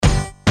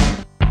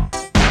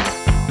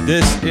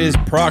This is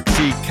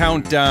Proxy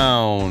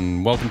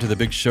Countdown. Welcome to the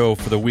big show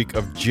for the week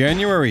of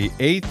January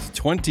 8th,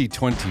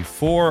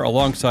 2024,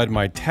 alongside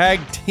my tag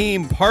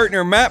team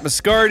partner, Matt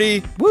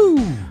Mascardi.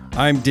 Woo!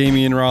 I'm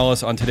Damian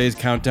Rollis. On today's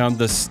countdown,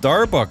 the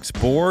Starbucks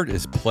board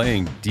is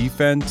playing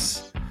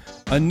defense.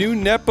 A new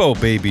Nepo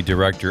baby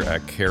director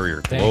at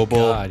Carrier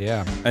Global. Thank God,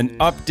 yeah. An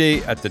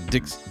update at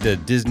the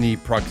Disney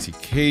proxy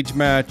cage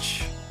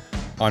match.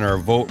 On our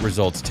vote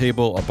results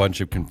table, a bunch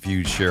of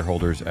confused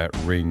shareholders at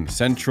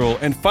RingCentral.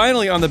 And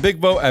finally, on the big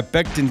vote at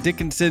Becton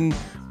Dickinson,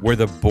 where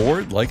the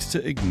board likes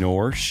to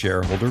ignore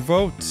shareholder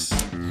votes.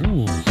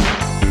 Ooh.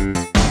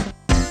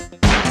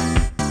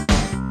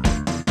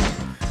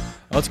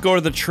 Let's go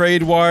to the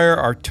trade wire.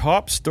 Our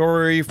top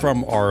story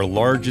from our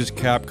largest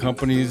cap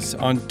companies.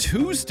 On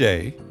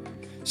Tuesday,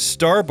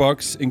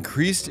 Starbucks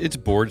increased its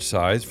board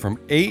size from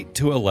 8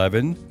 to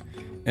 11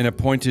 and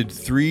appointed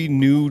 3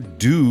 new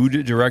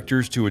dude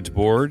directors to its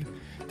board.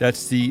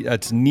 That's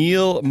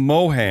Neil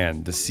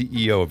Mohan, the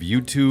CEO of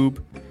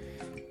YouTube,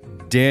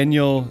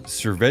 Daniel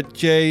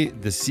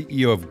Cervetje, the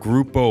CEO of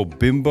Grupo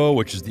Bimbo,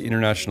 which is the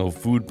international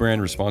food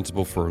brand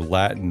responsible for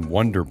Latin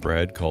Wonder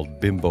Bread called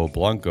Bimbo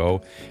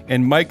Blanco,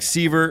 and Mike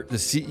Seaver, the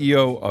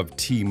CEO of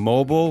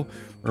T-Mobile.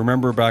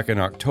 Remember back in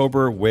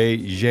October, Wei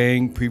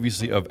Zhang,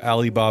 previously of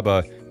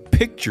Alibaba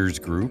Pictures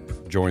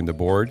Group, joined the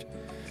board.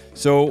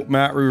 So,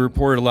 Matt, we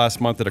reported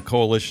last month that a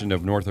coalition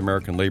of North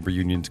American labor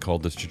unions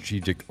called the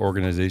Strategic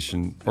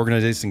Organizing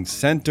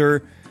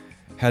Center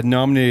had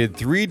nominated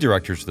 3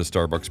 directors to the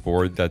Starbucks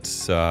board.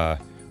 That's a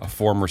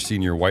former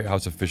senior White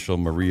House official,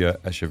 Maria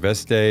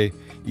Echaveste,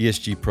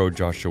 ESG pro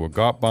Joshua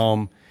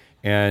Gottbaum,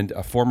 and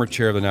a former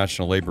chair of the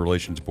National Labor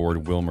Relations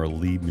Board, Wilmer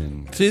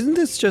Liebman. So isn't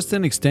this just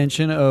an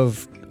extension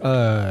of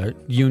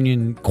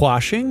union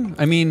quashing?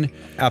 I mean,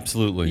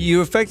 absolutely.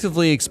 You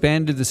effectively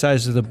expanded the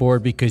size of the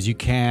board because you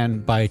can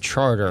by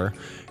charter,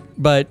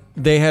 but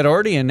they had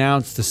already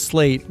announced the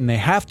slate, and they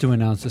have to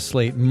announce the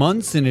slate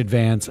months in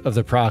advance of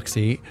the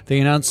proxy. They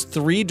announced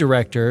 3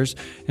 directors,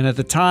 and at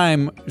the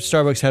time,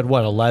 Starbucks had,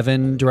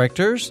 11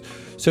 directors?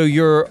 So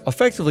you're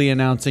effectively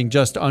announcing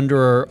just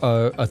under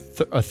a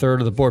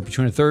third of the board,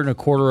 between a third and a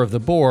quarter of the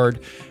board.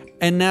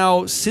 And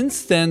now,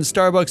 since then,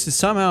 Starbucks has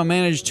somehow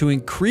managed to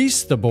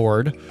increase the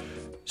board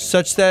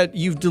such that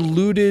you've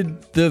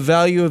diluted the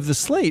value of the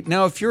slate.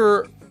 Now, if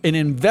you're an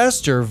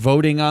investor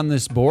voting on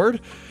this board,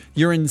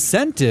 your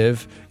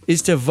incentive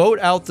is to vote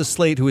out the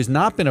slate who has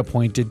not been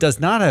appointed,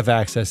 does not have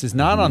access, is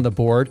not on the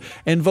board,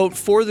 and vote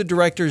for the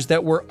directors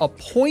that were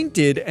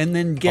appointed and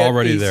then get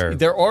already there.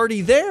 They're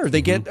already there.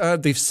 They get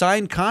they've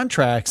signed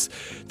contracts.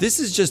 This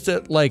is just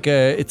like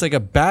a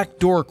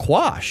backdoor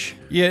quash.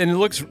 Yeah, and it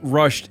looks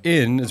rushed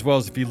in, as well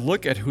as if you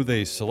look at who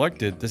they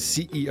selected, the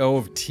CEO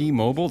of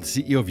T-Mobile, the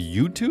CEO of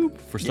YouTube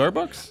for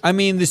Starbucks? I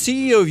mean, the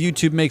CEO of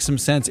YouTube makes some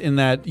sense in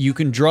that you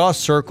can draw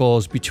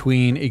circles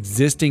between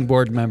existing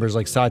board members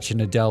like Satya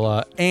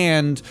Nadella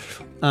and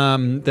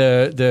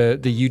the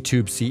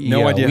YouTube CEO.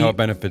 No idea how it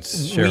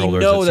benefits shareholders. We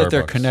know at that Starbucks.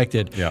 they're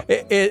connected. Yeah.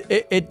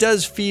 It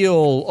does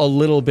feel a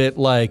little bit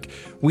like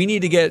we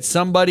need to get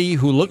somebody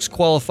who looks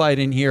qualified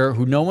in here,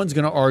 who no one's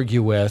going to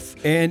argue with,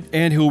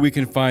 and who we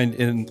can find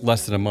in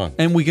less than a month.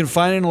 And we can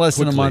find in less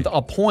than a month,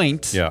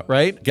 appoint,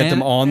 right? Get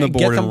them on the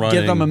board and running.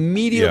 Get them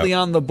immediately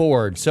on the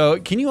board. So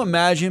can you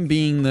imagine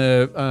being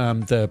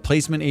the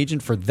placement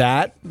agent for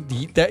that?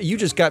 That you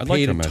just got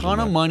paid a ton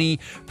of money,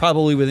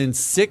 probably within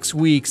 6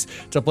 weeks,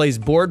 to place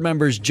board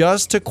members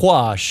just to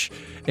quash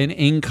an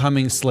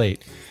incoming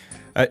slate.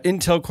 At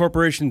Intel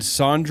Corporation,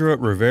 Sandra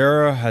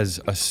Rivera has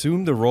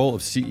assumed the role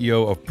of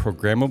CEO of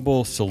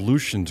Programmable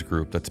Solutions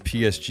Group, that's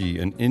PSG,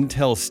 an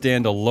Intel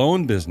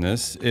standalone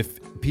business.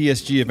 If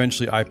PSG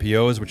eventually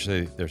IPOs, which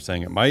they're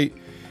saying it might,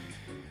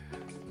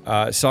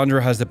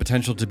 Sandra has the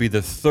potential to be the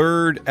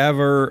 3rd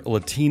ever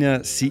Latina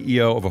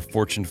CEO of a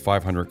Fortune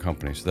 500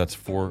 company. So that's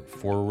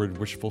forward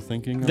wishful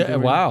thinking.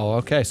 Wow.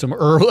 Okay. Some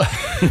early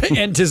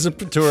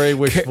anticipatory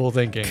wishful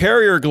thinking.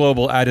 Carrier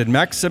Global added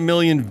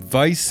Maximilian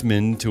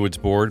Weissman to its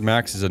board.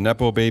 Max is a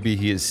Nepo baby.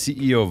 He is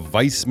CEO of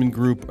Weissman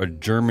Group, a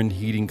German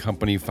heating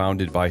company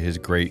founded by his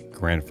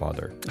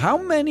great-grandfather.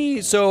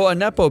 So a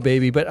Nepo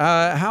baby, but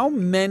how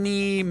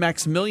many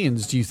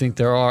Maximilians do you think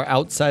there are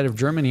outside of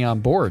Germany on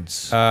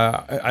boards?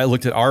 I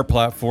looked at our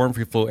platform,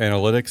 People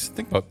Analytics, I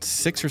think about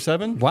 6 or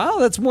 7. Wow,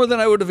 that's more than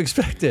I would have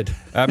expected.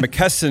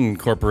 McKesson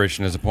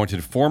Corporation has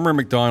appointed former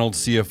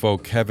McDonald's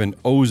CFO Kevin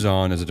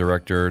Ozon as a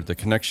director. The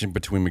connection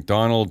between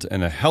McDonald's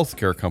and a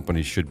healthcare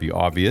company should be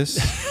obvious.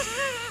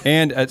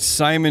 And at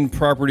Simon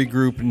Property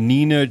Group,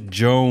 Nina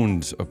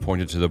Jones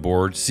appointed to the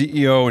board.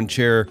 CEO and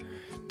chair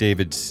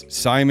David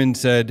Simon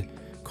said,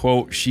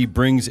 quote, "She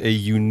brings a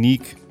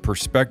unique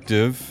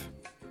perspective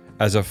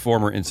as a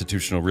former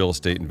institutional real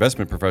estate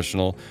investment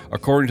professional.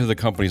 According to the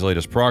company's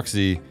latest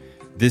proxy,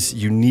 this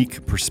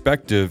unique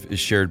perspective is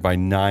shared by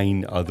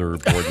 9 other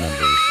board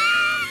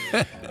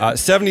members."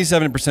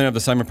 77% of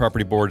the Simon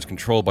Property Board is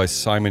controlled by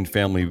Simon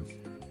family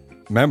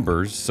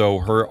members, so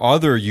her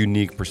other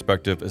unique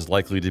perspective is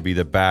likely to be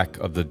the back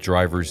of the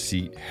driver's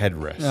seat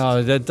headrest.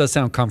 Oh, that does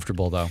sound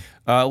comfortable, though.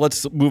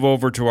 Let's move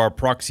over to our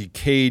proxy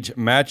cage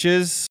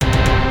matches.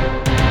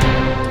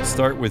 Let's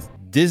start with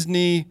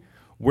Disney,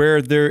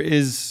 where there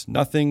is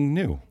nothing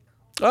new.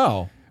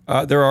 Oh.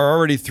 There are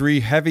already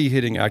 3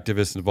 heavy-hitting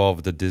activists involved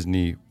with the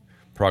Disney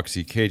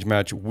proxy cage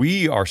match.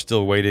 We are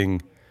still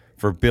waiting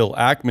for Bill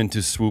Ackman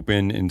to swoop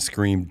in and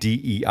scream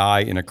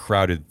DEI in a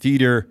crowded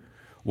theater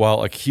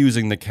while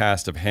accusing the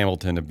cast of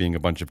Hamilton of being a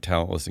bunch of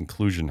talentless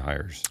inclusion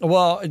hires.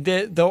 Well,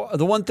 the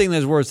one thing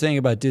that's worth saying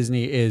about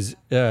Disney is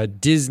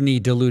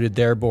Disney diluted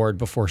their board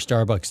before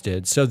Starbucks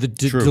did. So the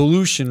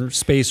dilution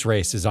space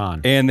race is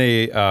on. And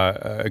they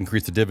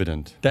increased the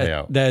dividend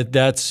payout.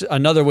 That's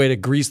another way to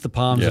grease the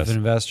palms of an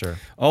investor.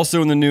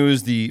 Also in the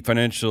news, the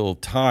Financial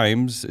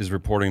Times is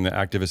reporting that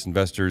activist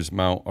investors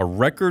mount a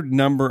record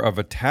number of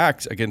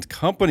attacks against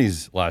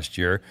companies last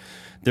year.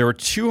 There were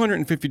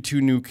 252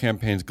 new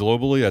campaigns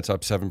globally. That's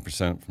up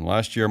 7% from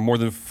last year. More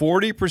than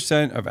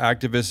 40% of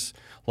activists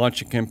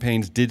launching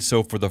campaigns did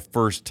so for the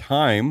first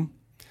time.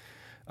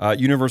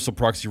 Universal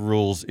proxy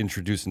rules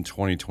introduced in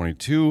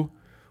 2022,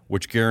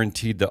 which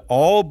guaranteed that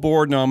all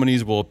board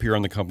nominees will appear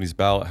on the company's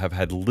ballot, have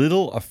had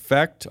little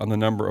effect on the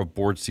number of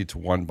board seats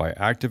won by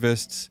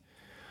activists.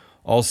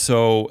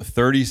 Also,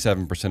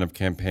 37% of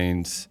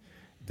campaigns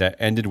that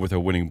ended with a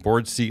winning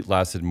board seat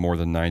lasted more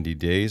than 90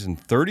 days,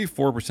 and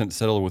 34%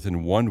 settled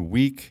within 1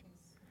 week.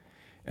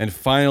 And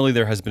finally,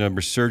 there has been a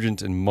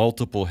resurgence in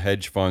multiple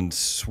hedge funds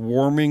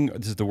swarming,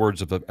 this is the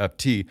words of the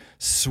FT,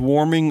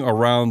 swarming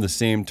around the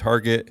same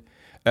target.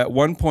 At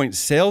one point,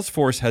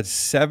 Salesforce had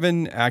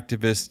 7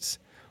 activists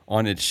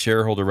on its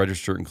shareholder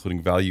register,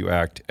 including Value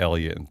Act,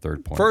 Elliott, and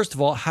Third Point. First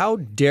of all, how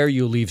dare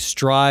you leave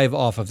Strive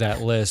off of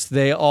that list?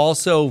 They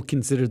also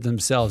considered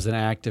themselves an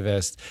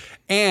activist.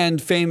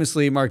 And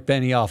famously, Mark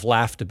Benioff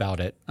laughed about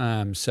it,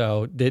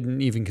 so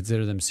didn't even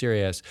consider them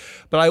serious.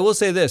 But I will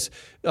say this.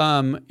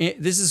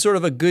 This is sort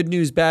of a good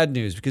news, bad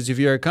news, because if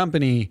you're a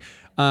company,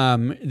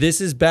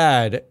 this is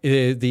bad.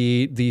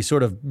 The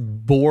sort of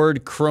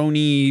board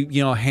crony,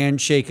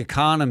 handshake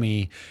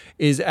economy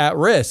is at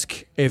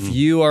risk. If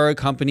you are a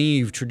company,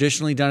 you've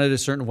traditionally done it a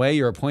certain way,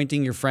 you're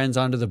appointing your friends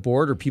onto the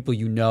board or people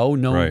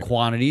known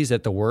quantities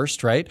at the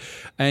worst, right?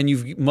 And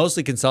you've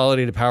mostly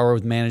consolidated power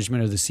with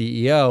management or the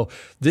CEO.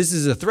 This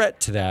is a threat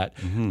to that.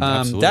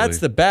 That's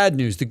the bad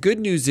news. The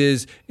good news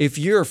is if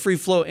you're a free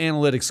flow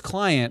analytics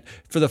client,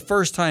 for the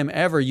first time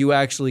ever, you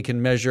actually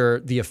can measure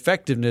the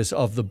effectiveness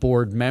of the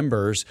board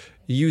members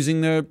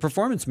using the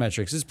performance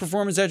metrics. It's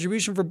performance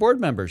attribution for board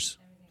members.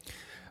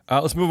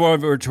 Let's move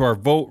over to our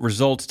vote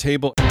results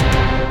table.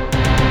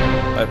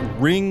 At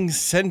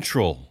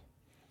RingCentral,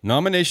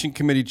 Nomination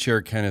Committee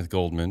Chair Kenneth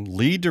Goldman,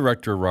 Lead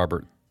Director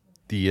Robert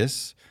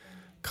Theus,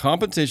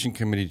 Compensation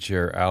Committee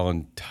Chair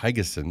Alan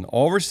Tygeson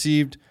all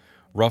received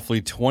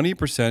roughly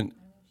 20%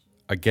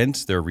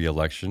 against their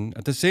reelection.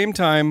 At the same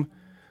time,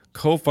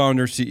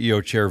 co-founder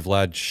CEO Chair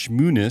Vlad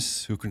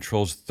Shmunis, who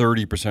controls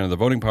 30% of the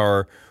voting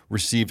power,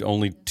 received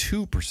only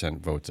 2%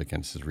 votes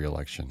against his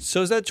reelection.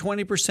 So is that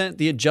 20%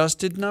 the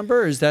adjusted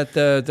number? Or is that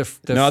the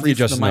not the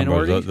adjusted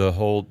minority? number,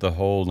 the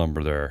whole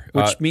number there,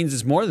 which means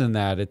it's more than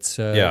that. It's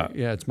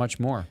it's much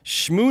more.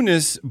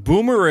 Shmunis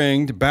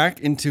boomeranged back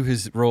into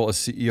his role as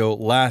CEO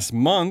last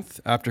month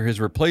after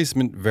his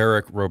replacement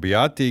Varric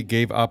Robiati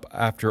gave up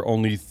after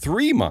only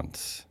 3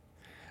 months.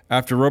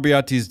 After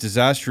Robiati's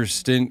disastrous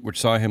stint, which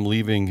saw him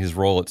leaving his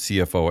role at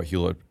CFO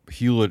at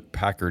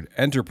Hewlett-Packard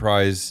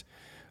Enterprise,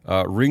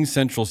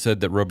 RingCentral said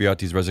that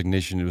Robiati's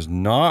resignation was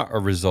not a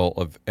result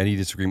of any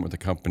disagreement with the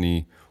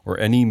company or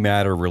any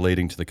matter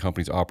relating to the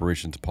company's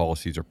operations,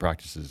 policies, or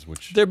practices.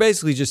 Which they're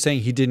basically just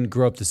saying he didn't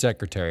grow up the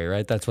secretary,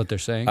 right? That's what they're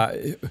saying.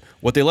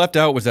 What they left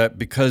out was that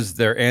because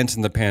their ants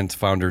in the pants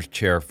founder's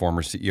chair,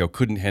 former CEO,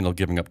 couldn't handle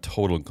giving up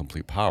total and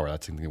complete power.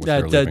 That's something which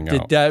they're leaving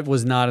out. That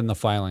was not in the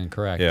filing,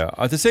 correct? Yeah.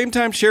 At the same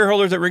time,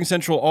 shareholders at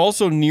RingCentral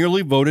also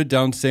nearly voted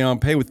down Say on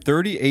Pay, with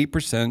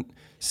 38%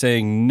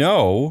 saying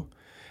no.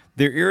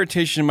 Their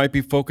irritation might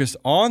be focused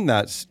on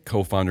that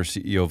co-founder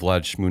CEO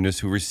Vlad Shmunis,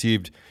 who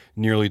received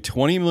nearly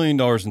 $20 million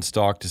in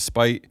stock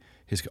despite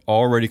his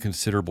already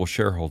considerable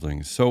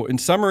shareholdings. So in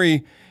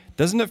summary,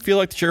 doesn't it feel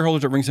like the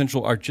shareholders at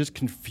RingCentral are just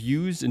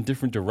confused in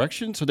different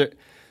directions? So they're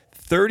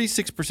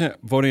 36%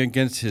 voting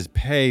against his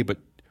pay, but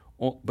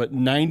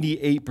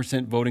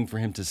 98% voting for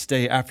him to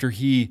stay after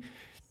he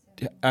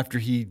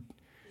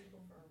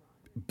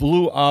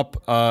blew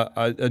up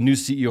a new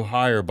CEO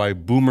hire by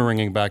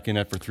boomeranging back in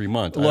after 3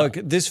 months. Look,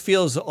 this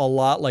feels a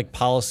lot like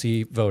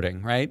policy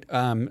voting, right?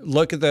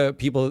 Look at the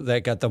people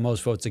that got the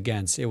most votes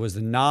against. It was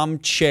the nom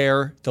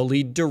chair, the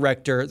lead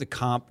director, the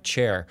comp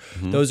chair.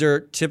 Mm-hmm. Those are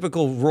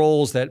typical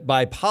roles that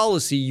by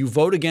policy, you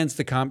vote against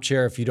the comp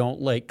chair if you don't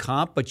like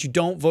comp, but you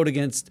don't vote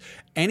against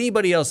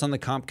anybody else on the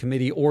comp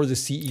committee or the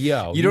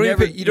CEO. You don't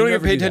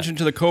even pay attention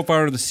to the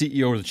co-founder, the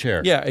CEO, or the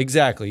chair. Yeah,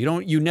 exactly.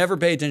 You never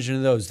pay attention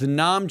to those. The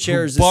nom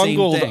chair is the same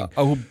thing.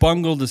 Who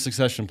bungled the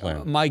succession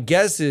plan. My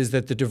guess is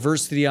that the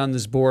diversity on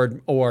this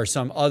board or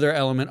some other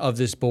element of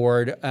this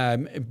board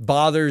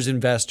bothers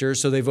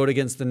investors, so they vote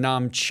against the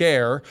nom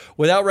chair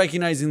without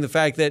recognizing the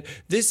fact that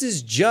this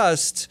is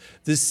just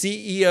the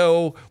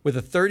CEO with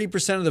a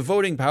 30% of the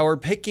voting power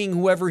picking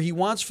whoever he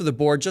wants for the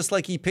board, just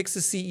like he picks the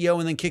CEO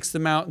and then kicks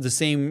them out the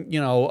same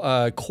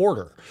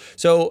quarter.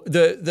 So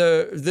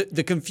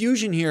the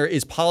confusion here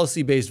is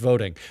policy-based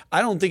voting.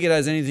 I don't think it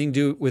has anything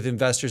to do with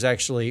investors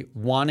actually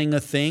wanting a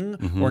thing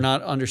or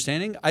not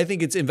understanding. I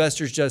think it's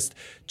investors just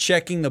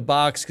checking the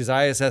box because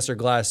ISS or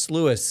Glass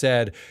Lewis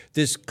said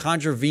this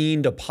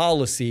contravened a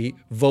policy,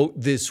 vote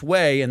this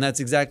way, and that's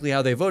exactly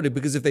how they voted.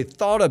 Because if they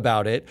thought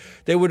about it,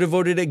 they would have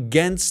voted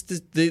against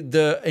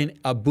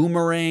a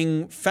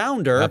boomerang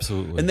founder.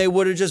 Absolutely. And they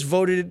would have just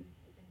voted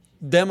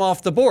them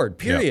off the board,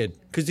 period.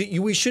 Because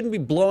we shouldn't be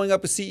blowing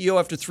up a CEO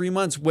after 3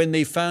 months when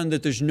they found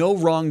that there's no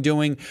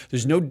wrongdoing,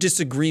 there's no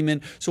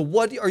disagreement. So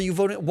what are you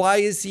voting? Why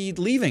is he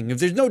leaving? If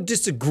there's no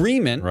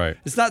disagreement,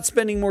 it's not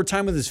spending more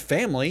time with his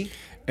family.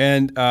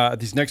 And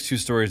these next two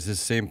stories,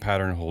 this same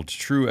pattern holds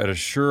true. At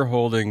Assure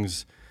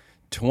Holdings,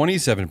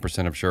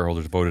 27% of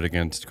shareholders voted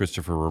against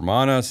Christopher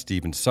Romana,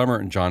 Stephen Summer,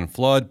 and John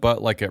Flood.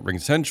 But like at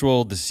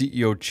RingCentral, the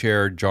CEO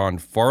chair, John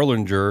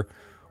Farlinger,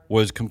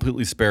 was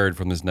completely spared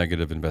from this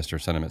negative investor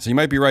sentiment. So you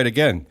might be right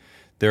again.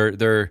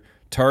 They're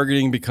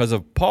targeting because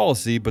of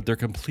policy, but they're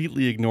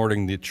completely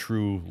ignoring the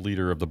true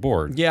leader of the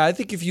board. Yeah, I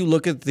think if you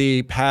look at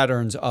the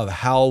patterns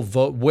of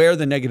where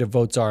the negative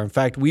votes are, in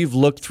fact, we've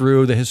looked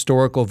through the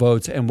historical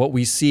votes, and what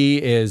we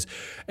see is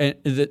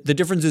the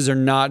differerences are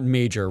not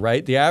major,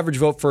 right? The average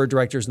vote for a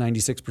director is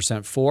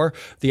 96% for.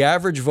 The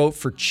average vote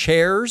for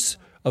chairs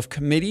of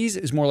committees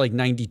is more like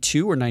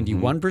 92 or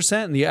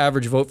 91%, and the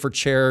average vote for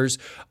chairs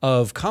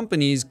of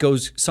companies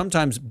goes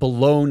sometimes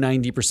below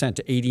 90%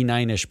 to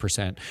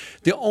 89-ish%.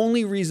 The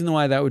only reason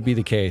why that would be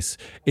the case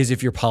is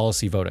if you're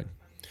policy voting.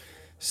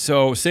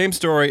 So same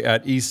story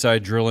at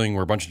Eastside Drilling,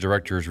 where a bunch of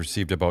directors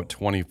received about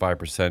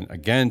 25%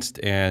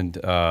 against, and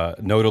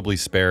notably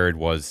spared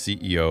was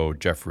CEO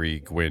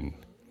Jeffrey Gwynn.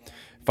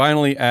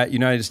 Finally, at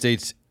United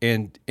States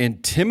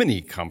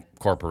Antimony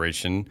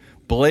Corporation,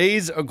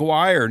 Blaze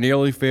Aguirre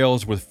nearly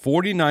fails with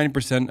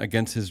 49%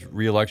 against his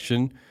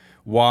reelection.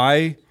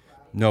 Why?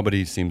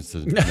 Nobody seems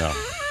to know.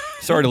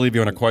 Sorry to leave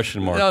you on a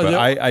question mark, but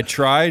I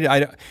tried.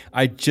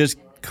 I just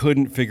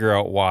couldn't figure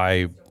out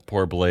why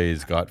poor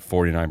Blaze got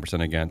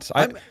 49% against.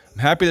 I'm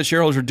happy that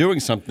shareholders are doing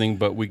something,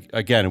 but we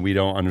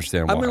don't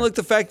understand why. I mean, look,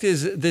 the fact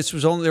is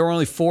there were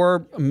only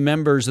 4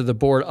 members of the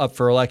board up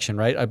for election,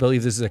 right? I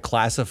believe this is a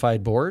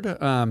classified board.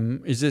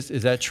 Is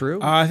that true?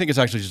 I think it's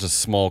actually just a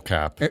small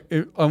cap.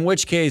 In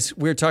which case,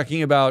 we're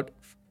talking about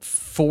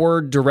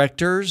 4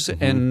 directors,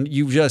 and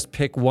you just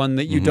pick one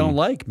that you don't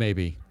like,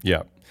 maybe.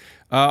 Yeah.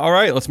 All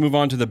right, let's move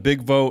on to the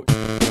big vote.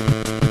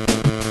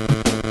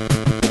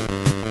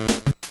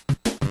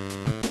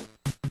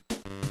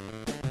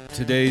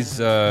 Today's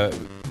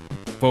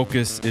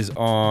focus is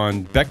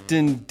on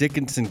Becton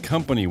Dickinson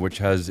Company, which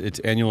has its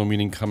annual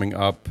meeting coming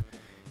up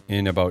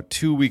in about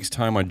 2 weeks'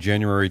 time on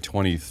January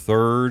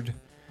 23rd.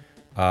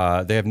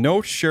 They have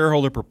no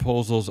shareholder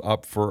proposals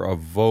up for a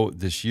vote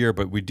this year,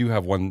 but we do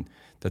have one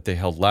that they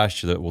held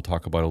last year that we'll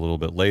talk about a little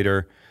bit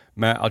later.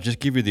 Matt, I'll just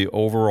give you the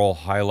overall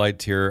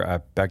highlights here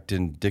at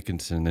Becton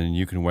Dickinson, and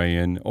you can weigh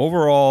in.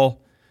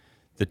 Overall,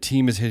 the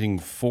team is hitting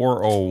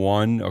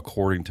 401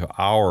 according to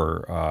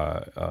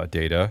our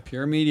data.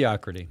 Pure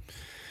mediocrity.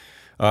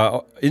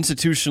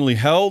 Institutionally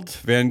held,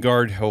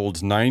 Vanguard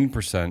holds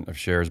 9% of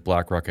shares,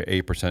 BlackRock at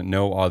 8%,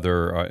 no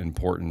other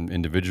important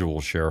individual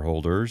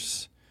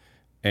shareholders.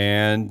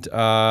 And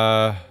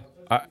I'm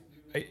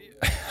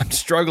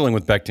struggling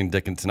with Becton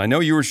Dickinson. I know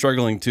you were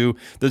struggling too.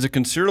 There's a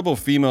considerable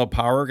female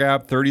power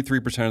gap.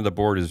 33% of the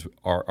board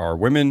are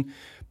women,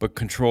 but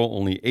control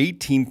only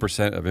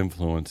 18% of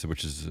influence,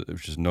 which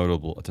is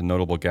notable. It's a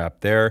notable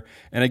gap there.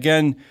 And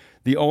again,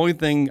 the only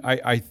thing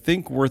I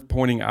think worth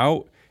pointing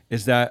out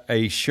is that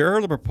a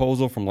shareholder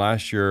proposal from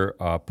last year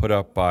put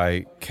up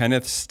by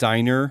Kenneth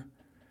Steiner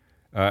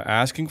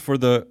asking for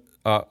the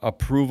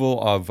approval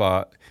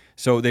of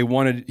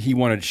he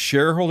wanted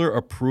shareholder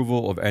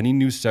approval of any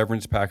new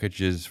severance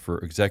packages for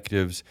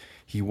executives.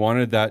 He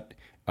wanted that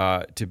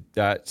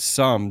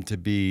sum to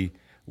be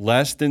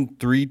less than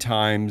 3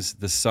 times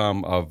the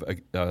sum of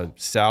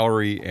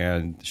salary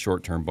and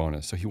short-term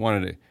bonus. So he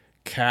wanted to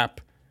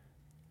cap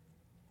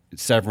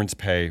severance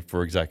pay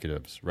for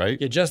executives, right?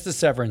 Yeah, just the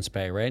severance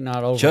pay, right? Not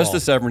overall. Just the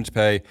severance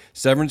pay.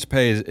 Severance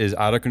pay is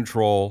out of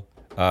control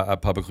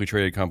at publicly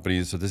traded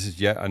companies. So this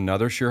is yet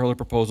another shareholder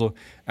proposal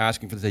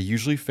asking for this. They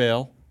usually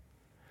fail.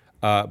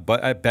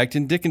 But at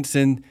Becton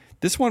Dickinson,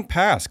 this one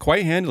passed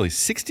quite handily.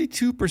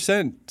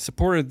 62%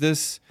 supported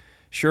this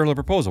shareholder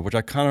proposal, which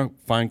I kind of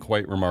find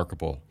quite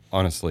remarkable,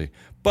 honestly.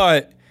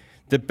 But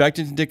the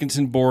Becton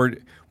Dickinson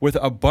board, with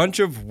a bunch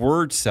of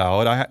word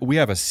salad, we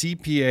have a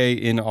CPA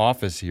in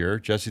office here,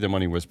 Jesse the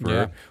Money Whisperer.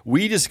 Yeah.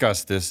 We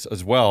discussed this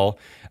as well.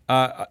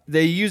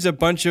 They use a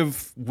bunch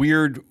of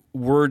weird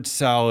word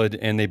salad,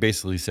 and they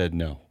basically said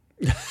no.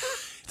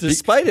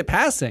 Despite it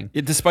passing.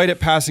 Despite it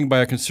passing by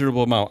a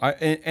considerable amount.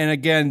 And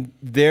again,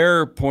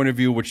 their point of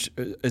view, which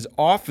is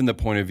often the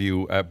point of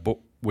view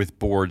with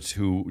boards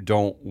who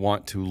don't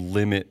want to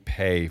limit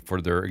pay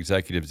for their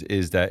executives,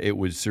 is that it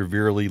would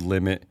severely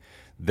limit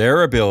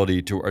their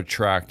ability to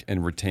attract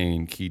and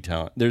retain key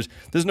talent. There's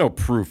no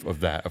proof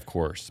of that, of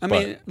course. I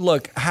mean,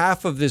 look,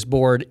 half of this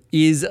board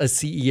is a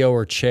CEO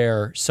or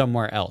chair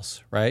somewhere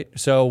else, right?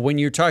 So when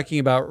you're talking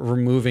about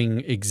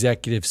removing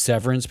executive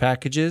severance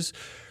packages,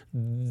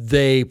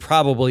 they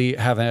probably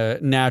have a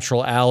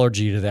natural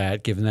allergy to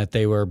that, given that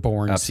they were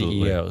born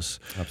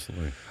CEOs.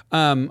 Absolutely.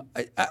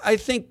 I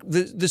think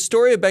the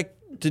story of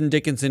Becton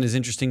Dickinson is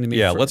interesting to me.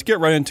 Yeah, let's get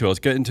right into it. Let's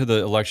get into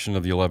the election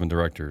of the 11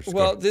 directors.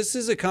 Well, this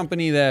is a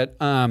company that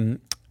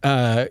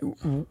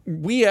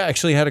we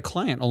actually had a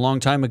client a long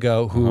time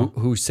ago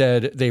who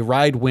said they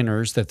ride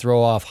winners that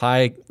throw off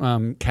high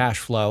cash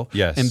flow.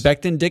 Yes. And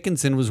Becton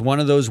Dickinson was one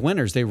of those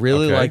winners. They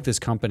really like this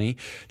company,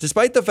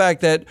 despite the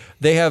fact that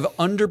they have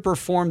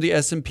underperformed the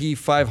S&P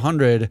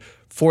 500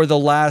 for the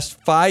last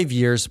 5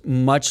 years,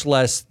 much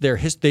less their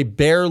they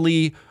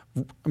barely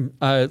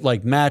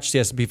matched the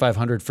S&P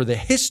 500 for the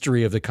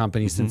history of the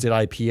company since it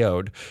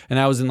IPO'd, and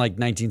that was in like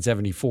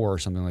 1974 or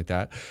something like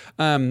that.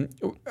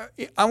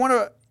 I want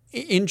to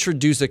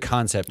introduce a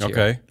concept here.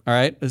 Okay. All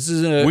right.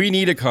 We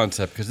need a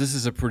concept because this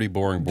is a pretty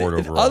boring board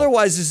overall.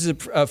 Otherwise, this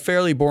is a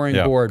fairly boring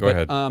board. Go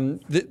ahead.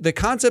 The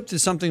concept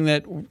is something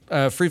that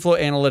Free Flow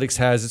Analytics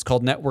has. It's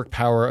called Network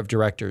Power of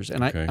Directors.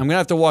 And I'm going to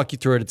have to walk you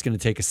through it. It's going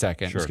to take a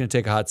second. Sure. It's going to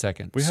take a hot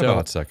second. We have a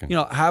hot second.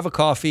 Have a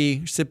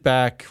coffee, sit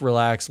back,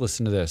 relax,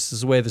 listen to this. This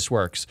is the way this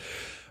works.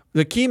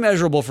 The key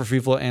measurable for Free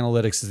Flow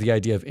Analytics is the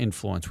idea of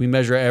influence. We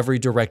measure every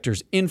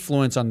director's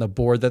influence on the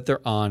board that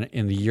they're on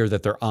in the year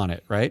that they're on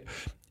it, right?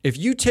 If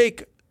you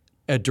take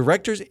a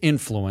director's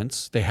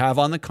influence they have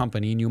on the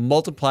company and you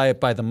multiply it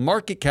by the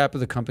market cap of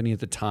the company at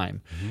the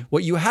time,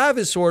 what you have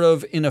is sort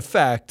of, in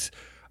effect,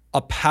 a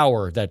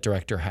power that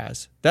director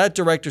has. That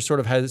director sort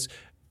of has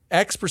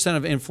X percent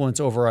of influence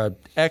over a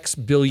X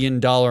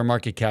billion-dollar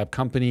market cap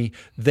company.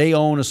 They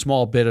own a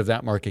small bit of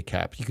that market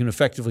cap. You can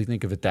effectively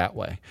think of it that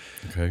way.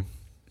 Okay.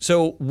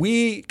 So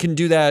we can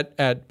do that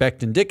at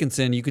Becton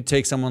Dickinson. You could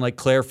take someone like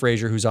Claire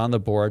Fraser, who's on the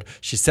board.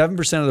 She's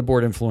 7% of the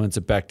board influence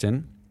at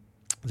Becton.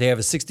 They have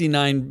a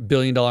 $69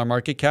 billion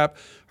market cap.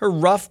 Her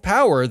rough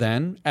power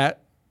then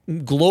at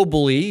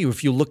globally,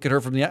 if you look at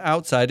her from the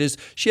outside, is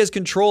she has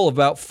control of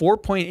about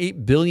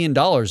 $4.8 billion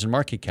in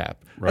market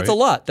cap. Right. That's a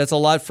lot. That's a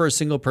lot for a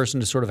single person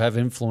to sort of have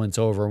influence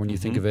over when you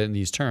think of it in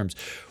these terms.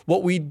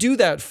 What we do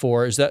that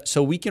for is that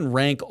so we can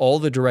rank all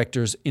the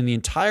directors in the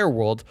entire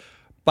world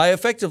by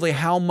effectively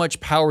how much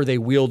power they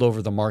wield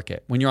over the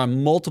market. When you're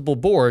on multiple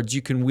boards,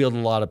 you can wield a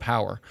lot of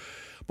power.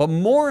 But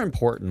more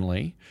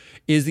importantly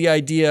is the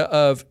idea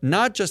of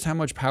not just how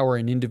much power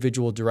an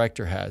individual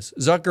director has.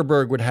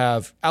 Zuckerberg would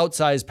have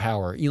outsized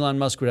power. Elon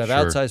Musk would have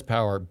outsized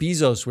power.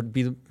 Bezos would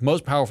be the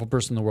most powerful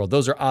person in the world.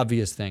 Those are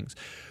obvious things.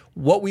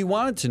 What we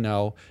wanted to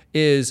know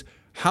is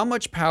how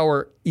much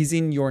power is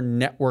in your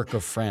network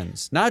of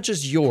friends, not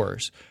just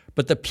yours,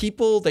 but the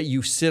people that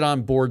you sit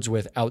on boards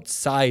with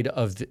outside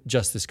of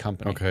just this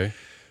company. Okay.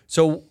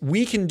 So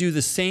we can do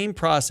the same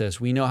process.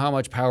 We know how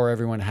much power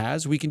everyone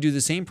has. We can do the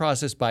same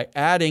process by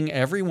adding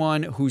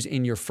everyone who's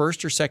in your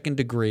first or second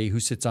degree who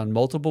sits on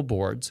multiple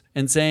boards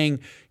and saying,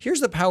 here's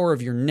the power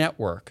of your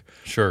network.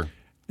 Sure.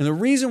 And the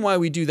reason why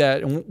we do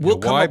that, and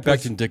why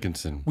Becton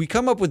Dickinson? We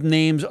come up with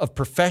names of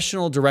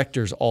professional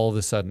directors all of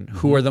a sudden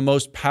who are the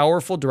most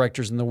powerful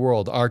directors in the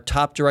world. Our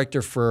top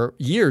director for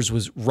years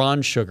was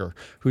Ron Sugar,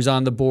 who's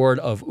on the board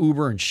of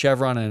Uber and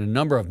Chevron and a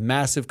number of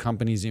massive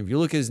companies. And if you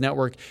look at his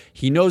network,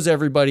 he knows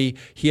everybody.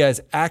 He has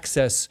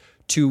access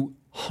to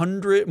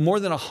more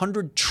than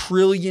 $100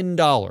 trillion.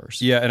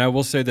 Yeah, and I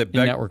will say that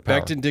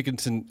Becton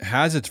Dickinson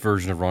has its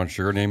version of Ron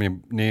Sugar,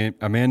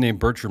 a man named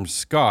Bertram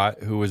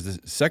Scott, who is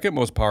the second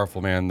most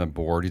powerful man on the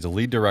board. He's a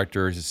lead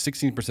director. He's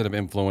 16% of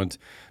influence.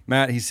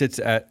 Matt, he sits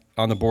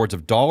on the boards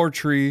of Dollar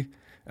Tree,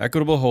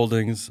 Equitable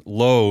Holdings,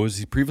 Lowe's.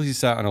 He previously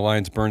sat on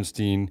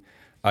AllianceBernstein.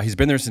 He's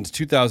been there since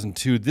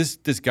 2002.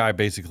 This guy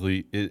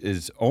basically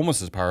is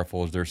almost as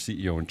powerful as their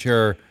CEO and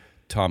chair,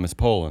 Thomas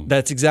Poland.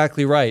 That's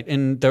exactly right.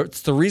 And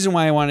that's the reason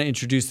why I want to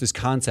introduce this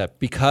concept,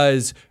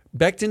 because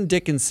Becton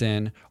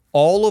Dickinson,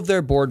 all of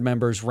their board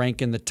members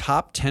rank in the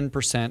top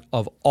 10%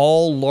 of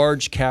all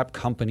large cap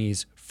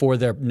companies for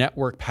their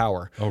network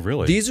power. Oh,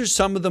 really? These are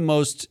some of the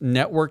most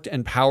networked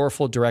and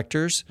powerful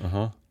directors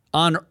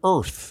on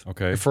earth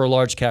for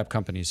large cap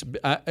companies,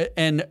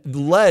 and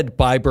led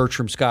by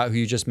Bertram Scott, who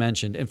you just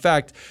mentioned. In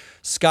fact,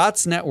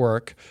 Scott's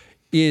network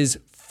is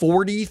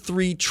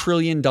 $43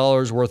 trillion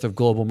worth of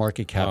global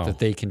market cap that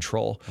they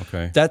control.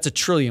 Okay. That's a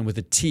trillion with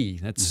a T.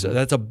 That's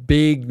a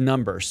big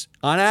number.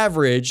 On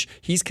average,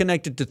 he's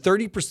connected to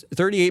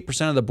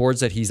 38% of the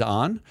boards that he's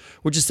on,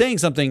 which is saying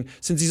something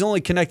since he's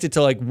only connected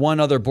to like one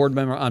other board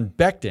member on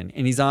Becton,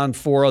 and he's on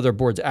 4 other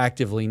boards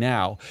actively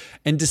now.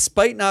 And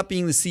despite not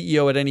being the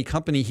CEO at any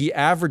company, he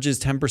averages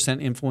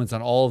 10% influence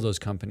on all of those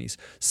companies.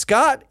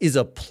 Scott is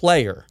a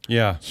player.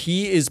 Yeah.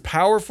 He is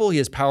powerful. He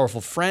has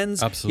powerful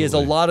friends. Absolutely. He has a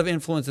lot of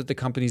influence at the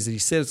companies that he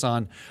sits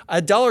on.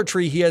 At Dollar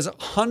Tree, he has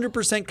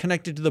 100%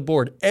 connected to the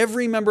board.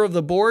 Every member of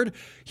the board,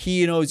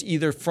 he knows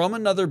either from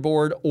another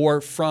board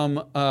or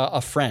from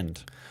a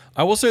friend.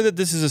 I will say that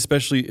this is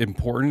especially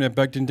important at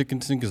Becton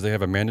Dickinson because they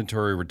have a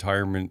mandatory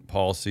retirement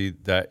policy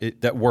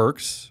that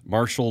works.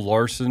 Marshall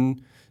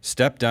Larson is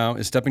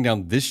stepping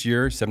down this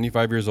year,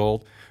 75 years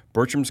old.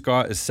 Bertram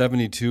Scott is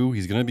 72.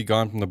 He's going to be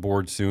gone from the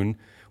board soon,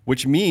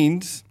 which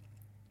means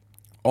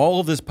all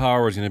of this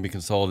power is going to be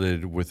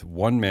consolidated with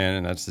one man,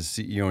 and that's the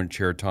CEO and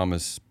chair,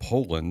 Thomas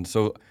Poland.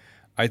 So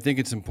I think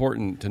it's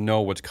important to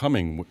know what's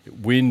coming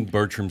when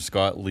Bertram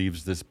Scott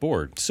leaves this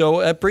board. So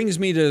that brings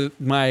me to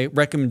my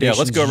recommendation. Yeah,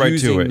 let's go right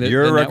to it.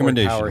 Your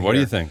recommendation. What do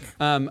you think?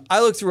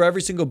 I looked through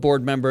every single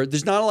board member.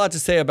 There's not a lot to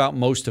say about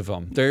most of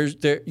them.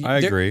 I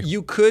agree.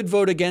 You could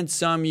vote against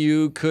some.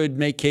 You could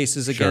make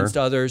cases against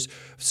others.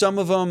 Some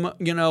of them,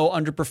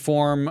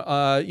 underperform.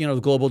 The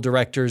global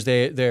directors,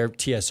 their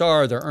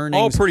TSR, their earnings.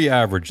 All pretty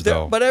average,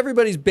 though. But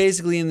everybody's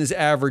basically in this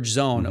average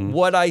zone.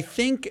 What I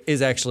think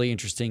is actually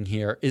interesting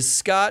here is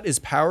Scott is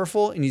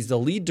powerful, and he's the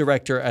lead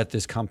director at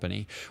this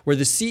company, where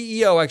the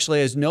CEO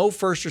actually has no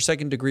first or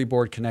second degree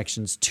board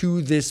connections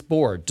to this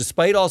board,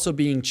 despite also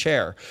being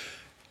chair.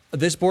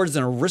 This board is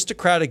an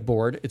aristocratic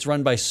board. It's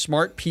run by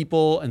smart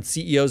people and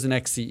CEOs and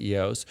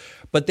ex-CEOs,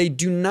 but they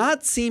do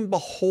not seem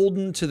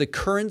beholden to the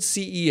current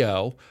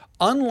CEO,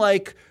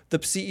 unlike the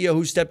CEO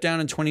who stepped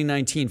down in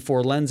 2019,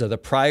 Forlenza, the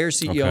prior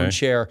CEO and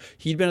chair.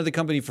 He'd been at the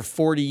company for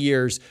 40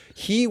 years.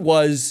 He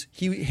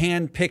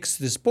handpicks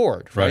this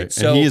board, right?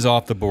 So, and he is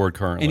off the board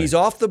currently. And he's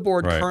off the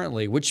board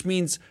currently, which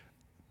means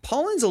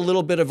Paulin's a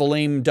little bit of a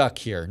lame duck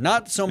here.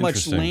 Not so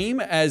much lame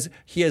as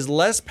he has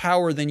less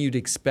power than you'd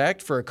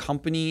expect for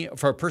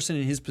a person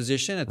in his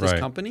position at this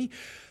company.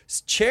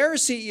 Chair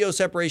CEO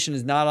separation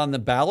is not on the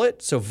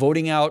ballot, so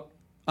voting out.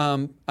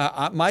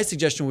 My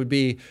suggestion would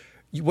be,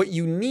 what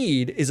you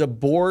need is a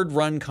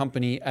board-run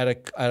company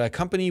at a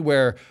company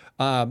where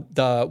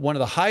one of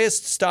the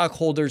highest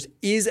stockholders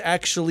is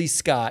actually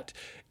Scott.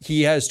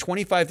 He has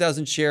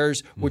 25,000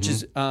 shares, which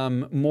is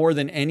more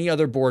than any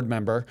other board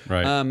member.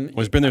 Right.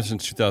 He's been there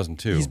since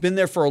 2002. He's been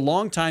there for a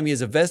long time. He has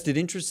a vested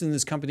interest in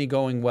this company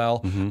going well.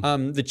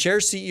 The chair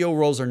CEO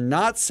roles are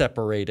not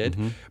separated,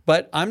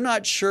 but I'm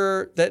not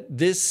sure that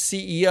this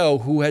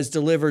CEO, who has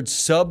delivered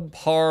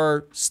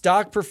subpar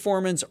stock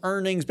performance,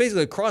 earnings,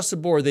 basically across the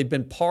board, they've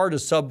been par to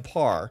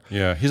subpar.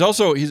 Yeah.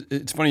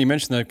 It's funny you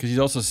mentioned that because he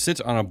also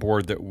sits on a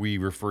board that we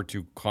refer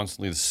to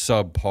constantly as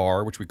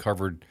subpar, which we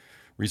covered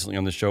recently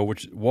on the show,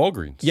 which is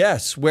Walgreens.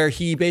 Yes, where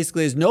he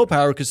basically has no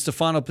power because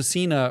Stefano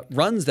Pessina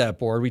runs that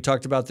board. We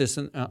talked about this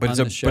on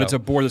the show. But it's a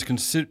board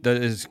that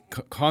is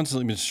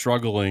constantly been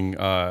struggling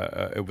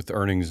with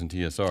earnings and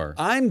TSR.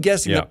 I'm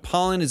guessing that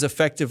Pollan is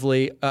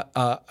effectively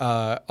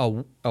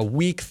a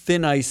weak,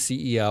 thin ice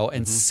CEO,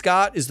 and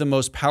Scott is the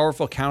most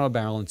powerful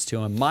counterbalance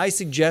to him. My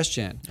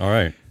suggestion: all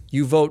right,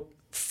 you vote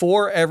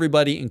for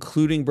everybody,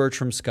 including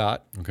Bertram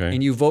Scott,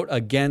 and you vote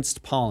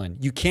against Pollan.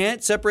 You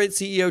can't separate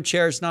CEO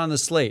chair. It's not on the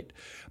slate.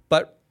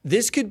 But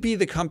this could be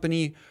the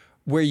company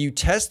where you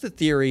test the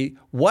theory.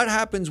 What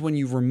happens when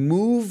you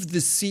remove the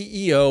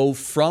CEO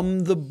from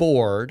the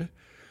board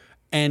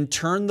and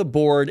turn the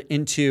board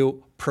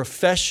into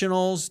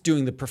professionals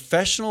doing the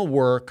professional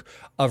work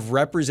of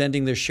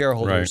representing their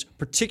shareholders,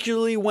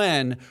 particularly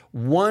when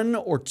one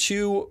or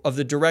two of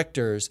the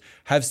directors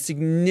have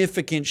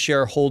significant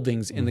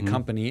shareholdings in the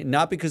company,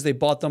 not because they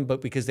bought them, but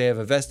because they have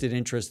a vested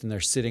interest and they're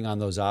sitting on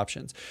those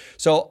options.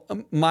 So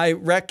my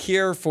rec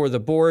here for the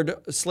board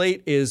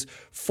slate is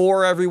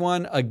for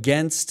everyone,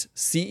 against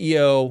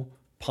CEO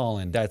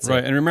Pollan. That's right.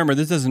 it. And remember,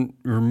 this doesn't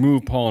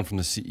remove Pollan from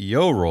the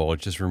CEO role.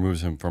 It just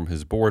removes him from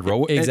his board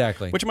role.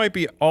 Exactly. Which might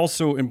be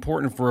also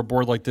important for a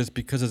board like this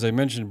because, as I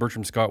mentioned,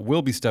 Bertram Scott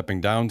will be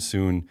stepping down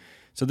soon.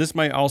 So this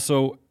might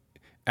also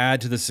add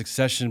to the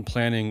succession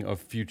planning of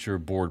future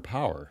board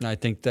power. I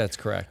think that's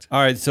correct. All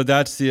right. So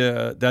that's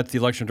the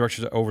election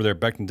directors over there,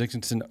 Becton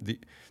Dickinson.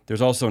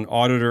 There's also an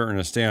auditor and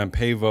a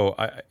stay-on-pay vote.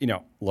 I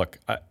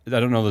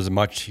don't know there's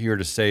much here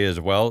to say as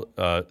well.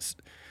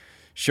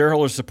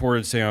 Shareholders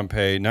supported Say on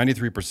Pay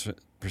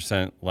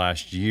 93%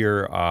 last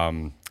year.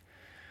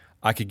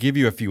 I could give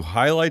you a few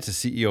highlights. The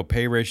CEO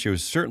pay ratio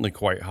is certainly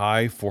quite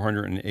high,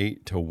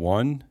 408 to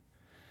 1.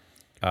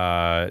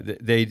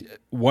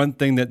 One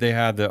thing that they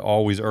have that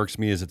always irks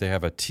me is that they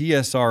have a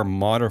TSR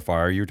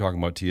modifier. You were talking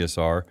about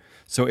TSR.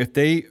 So if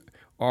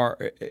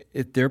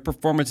their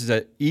performance is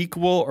at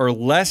equal or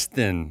less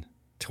than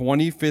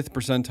 25th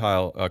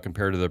percentile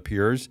compared to their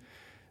peers,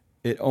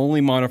 it only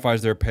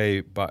modifies their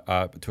pay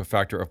to a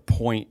factor of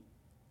 0.8.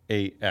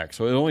 0.8x.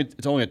 So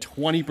it's only a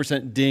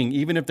 20% ding,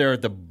 even if they're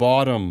at the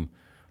bottom,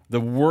 the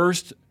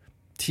worst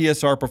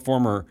TSR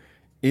performer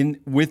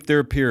with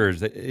their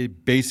peers.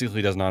 It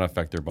basically does not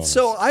affect their bonus.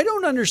 So I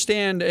don't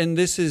understand, and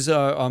this is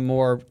a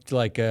more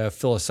like a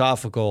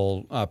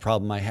philosophical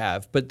problem I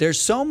have, but there's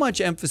so much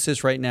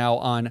emphasis right now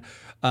on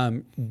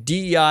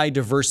DEI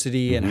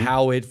diversity and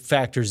how it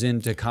factors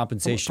into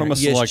compensation from a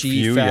ESG select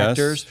few,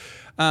 factors. Yes.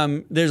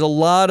 There's a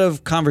lot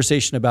of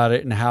conversation about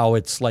it and how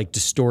it's like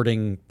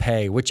distorting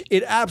pay, which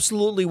it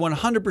absolutely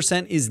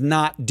 100% is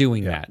not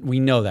doing that. We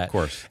know that. Of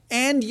course.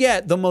 And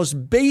yet the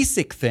most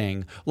basic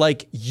thing,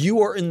 like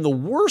you are in the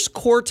worst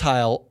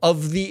quartile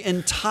of the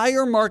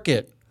entire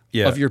market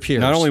of your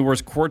peers. Not only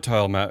worst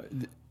quartile, Matt,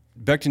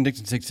 Becton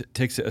Dickinson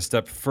takes it a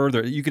step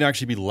further. You can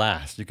actually be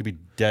last. You could be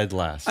dead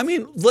last. I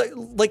mean,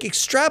 like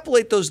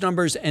extrapolate those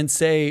numbers and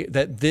say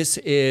that this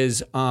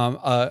is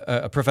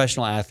a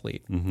professional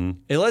athlete. And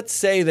let's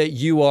say that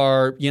you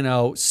are,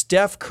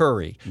 Steph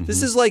Curry.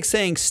 This is like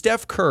saying,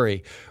 Steph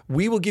Curry,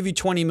 we will give you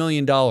 $20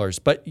 million,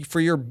 but for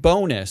your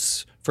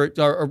bonus,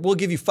 or we'll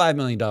give you $5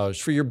 million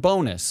for your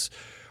bonus.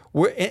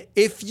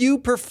 If you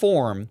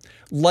perform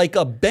like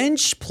a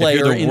bench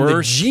player in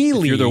the G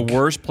League, if you're the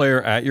worst player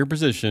at your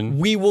position,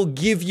 we will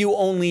give you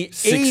only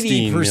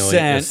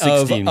 80%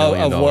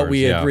 of what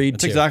we agreed to.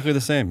 It's to. exactly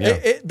the same.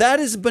 Yeah. That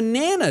is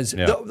bananas.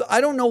 Yeah.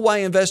 I don't know why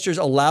investors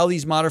allow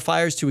these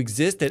modifiers to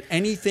exist at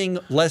anything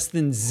less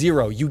than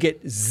 0. You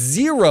get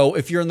 0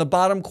 if you're in the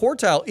bottom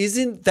quartile.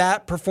 Isn't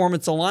that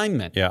performance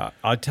alignment? Yeah,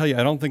 I'll tell you,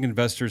 I don't think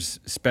investors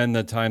spend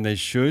the time they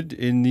should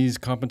in these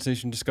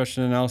compensation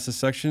discussion analysis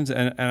sections,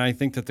 and I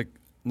think that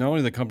not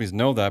only the companies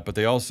know that, but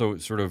they also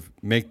sort of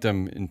make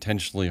them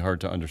intentionally hard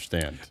to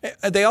understand.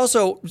 They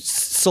also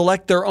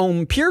select their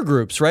own peer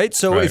groups, right?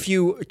 So if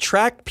you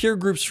track peer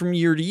groups from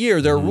year to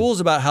year, there are rules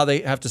about how they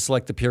have to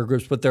select the peer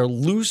groups, but they're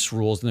loose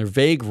rules and they're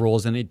vague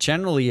rules, and it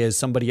generally is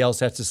somebody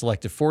else has to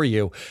select it for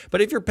you. But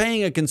if you're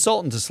paying a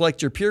consultant to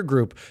select your peer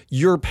group,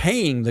 you're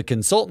paying the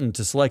consultant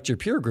to select your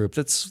peer group.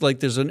 That's like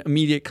there's an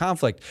immediate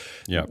conflict.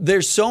 Yeah.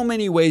 There's so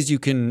many ways you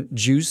can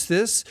juice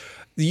this.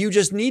 You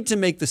just need to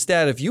make the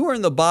stat. If you are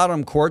in the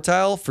bottom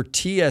quartile for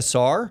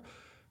TSR,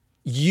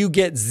 you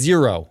get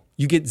 0.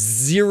 You get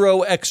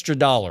 0 extra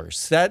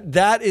dollars.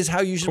 That is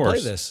how you should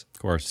play this.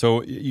 Of course.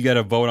 So you got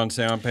to vote on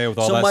Say on Pay with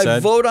all that said? So my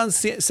vote on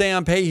Say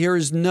on Pay here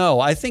is no.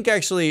 I think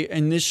actually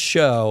in this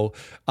show,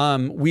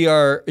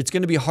 it's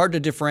going to be hard to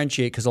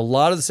differentiate because a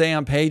lot of the Say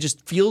on Pay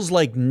just feels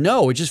like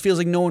no. It just feels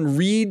like no one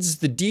reads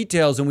the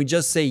details and we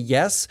just say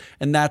yes,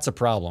 and that's a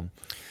problem.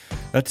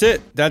 That's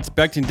it. That's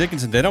Becton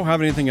Dickinson. They don't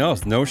have anything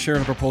else. No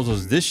shareholder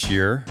proposals this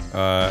year.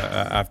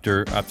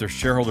 After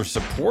shareholders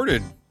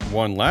supported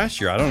one last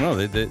year, I don't know.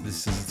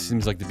 This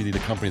seems like to be the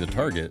company to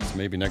target. So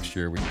maybe next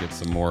year we can get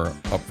some more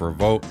up for a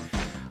vote.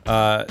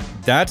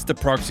 That's the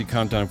proxy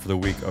countdown for the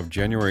week of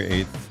January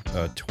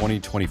 8th,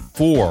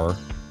 2024.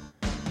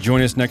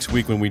 Join us next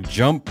week when we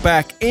jump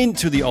back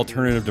into the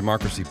alternative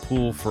democracy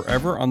pool,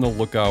 forever on the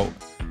lookout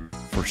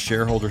for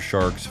shareholder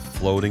sharks,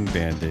 floating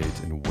band-aids,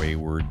 and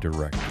wayward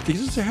directives.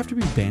 Does there have to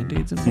be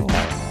band-aids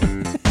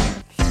involved?